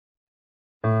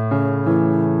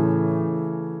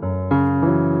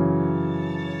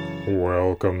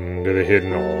Welcome to the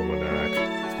Hidden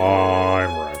Almanac.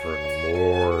 I'm Reverend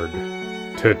Mord.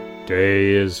 Today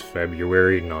is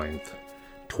February 9th,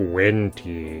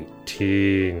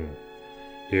 2018.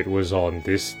 It was on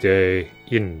this day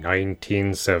in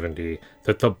 1970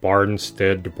 that the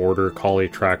Barnstead Border Collie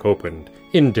Track opened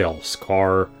in Del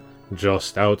Scar,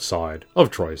 just outside of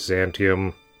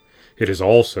Troysantium. It is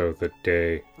also the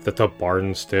day that the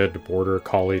Barnstead Border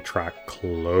Collie Track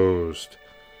closed.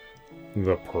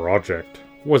 The project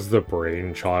was the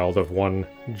brainchild of one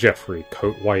Jeffrey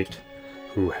Coatwhite,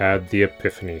 who had the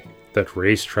epiphany that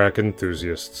racetrack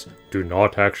enthusiasts do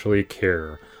not actually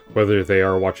care whether they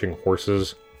are watching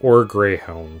horses or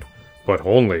greyhound, but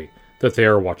only that they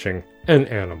are watching an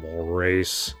animal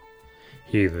race.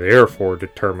 He therefore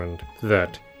determined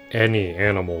that any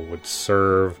animal would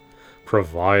serve,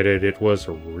 provided it was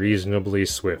reasonably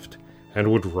swift and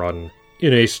would run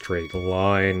in a straight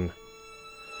line.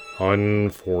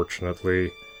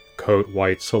 Unfortunately,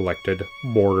 Coatwhite selected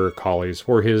border collies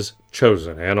for his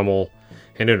chosen animal,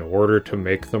 and in order to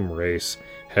make them race,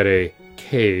 had a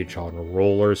cage on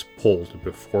rollers pulled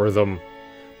before them.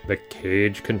 The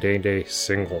cage contained a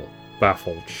single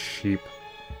baffled sheep.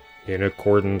 In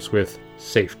accordance with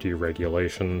safety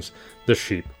regulations, the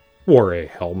sheep wore a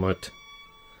helmet.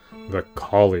 The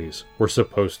collies were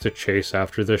supposed to chase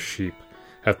after the sheep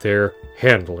at their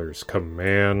handler's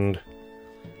command.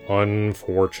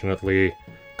 Unfortunately,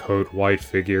 Coatwhite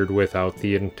figured without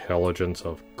the intelligence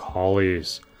of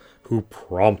collies, who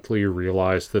promptly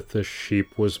realized that the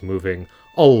sheep was moving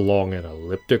along an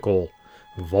elliptical,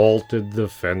 vaulted the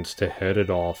fence to head it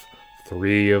off,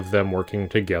 3 of them working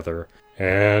together,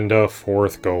 and a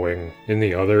 4th going in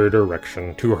the other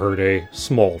direction to hurt a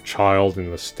small child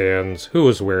in the stands who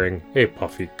was wearing a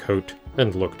puffy coat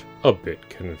and looked a bit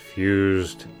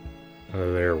confused.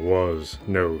 There was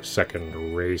no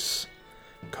second race.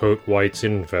 Coatwhite's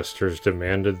investors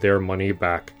demanded their money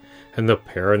back, and the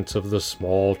parents of the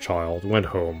small child went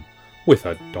home with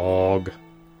a dog.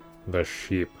 The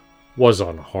sheep was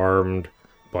unharmed,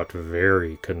 but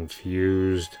very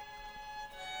confused.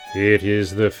 It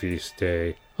is the feast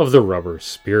day of the rubber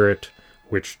spirit,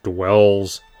 which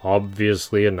dwells,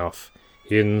 obviously enough,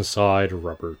 inside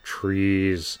rubber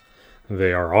trees.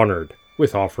 They are honored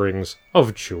with offerings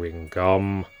of chewing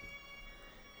gum.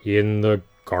 In the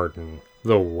garden,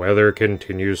 the weather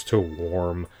continues to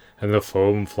warm, and the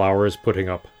foamflower is putting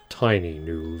up tiny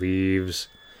new leaves.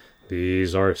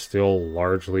 These are still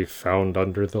largely found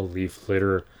under the leaf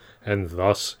litter, and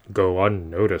thus go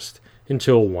unnoticed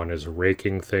until one is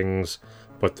raking things,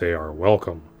 but they are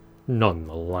welcome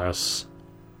nonetheless.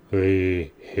 The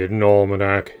Hidden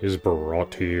Almanac is brought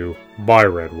to you by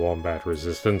Red Wombat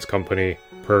Resistance Company,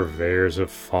 purveyors of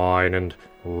fine and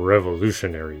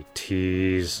revolutionary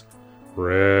teas.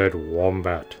 Red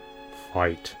Wombat,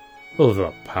 fight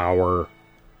the power.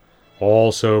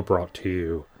 Also brought to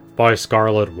you by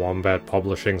Scarlet Wombat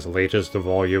Publishing's latest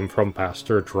volume from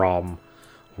Pastor Drum,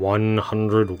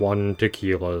 101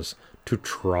 Tequilas to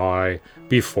Try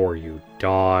Before You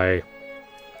Die.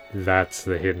 That's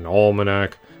the Hidden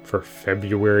Almanac for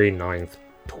February 9th,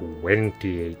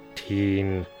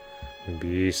 2018.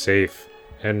 Be safe,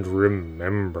 and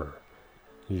remember,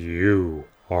 you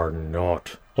are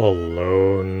not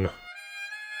alone.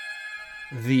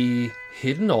 The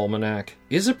Hidden Almanac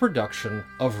is a production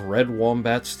of Red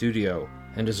Wombat Studio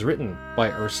and is written by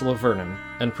Ursula Vernon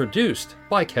and produced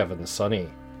by Kevin Sonney.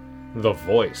 The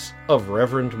voice of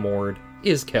Reverend Mord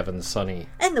is Kevin Sonney.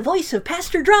 And the voice of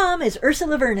Pastor Drum is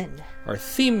Ursula Vernon. Our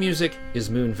theme music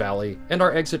is Moon Valley, and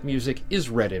our exit music is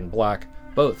Red in Black,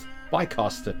 both by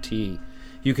Costa T.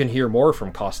 You can hear more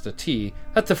from Costa T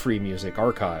at the Free Music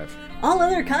Archive. All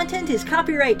other content is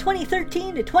copyright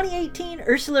 2013 to 2018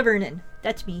 Ursula Vernon.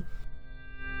 That's me.